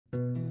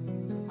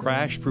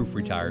Crash Proof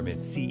Retirement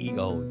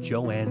CEO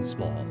Joann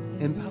Small,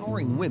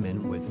 empowering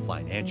women with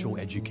financial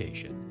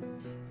education.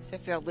 So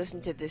if you'll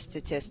listen to the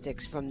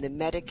statistics from the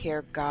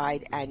Medicare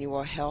Guide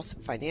Annual Health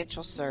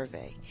Financial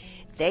Survey,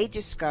 they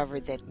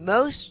discovered that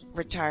most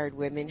retired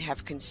women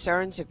have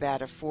concerns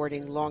about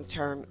affording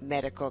long-term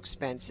medical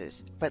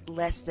expenses, but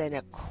less than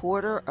a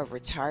quarter of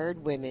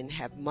retired women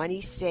have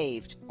money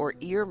saved or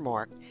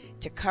earmarked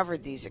to cover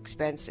these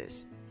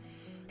expenses.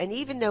 And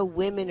even though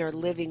women are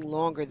living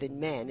longer than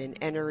men and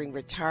entering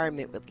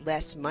retirement with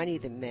less money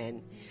than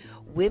men,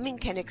 women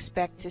can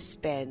expect to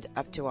spend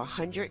up to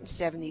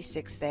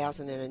 $176,000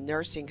 in a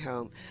nursing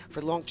home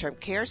for long-term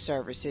care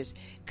services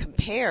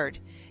compared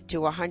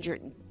to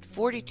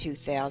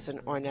 $142,000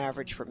 on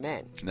average for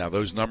men. Now,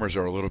 those numbers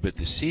are a little bit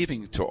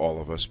deceiving to all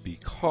of us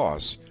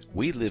because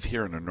we live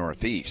here in the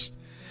Northeast.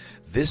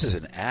 This is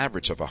an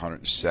average of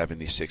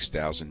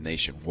 $176,000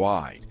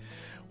 nationwide.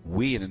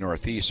 We in the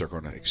Northeast are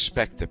going to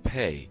expect to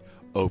pay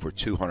over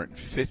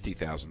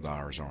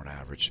 $250,000 on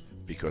average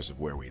because of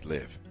where we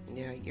live.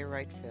 Yeah, you're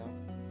right, Phil.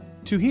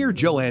 To hear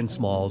Joann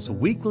Small's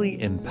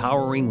weekly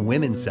Empowering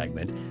Women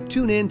segment,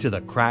 tune in to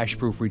the Crash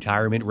Proof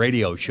Retirement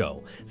Radio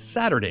Show,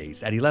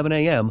 Saturdays at 11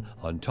 a.m.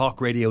 on Talk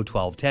Radio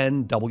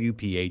 1210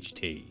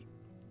 WPHT.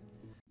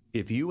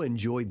 If you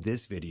enjoyed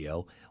this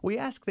video, we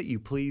ask that you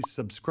please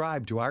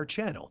subscribe to our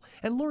channel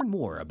and learn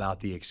more about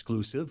the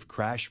exclusive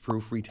Crash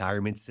Proof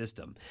Retirement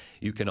System.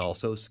 You can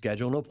also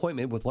schedule an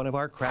appointment with one of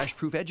our Crash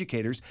Proof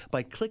educators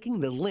by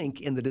clicking the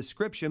link in the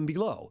description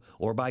below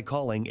or by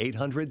calling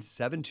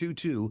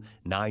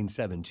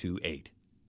 800-722-9728.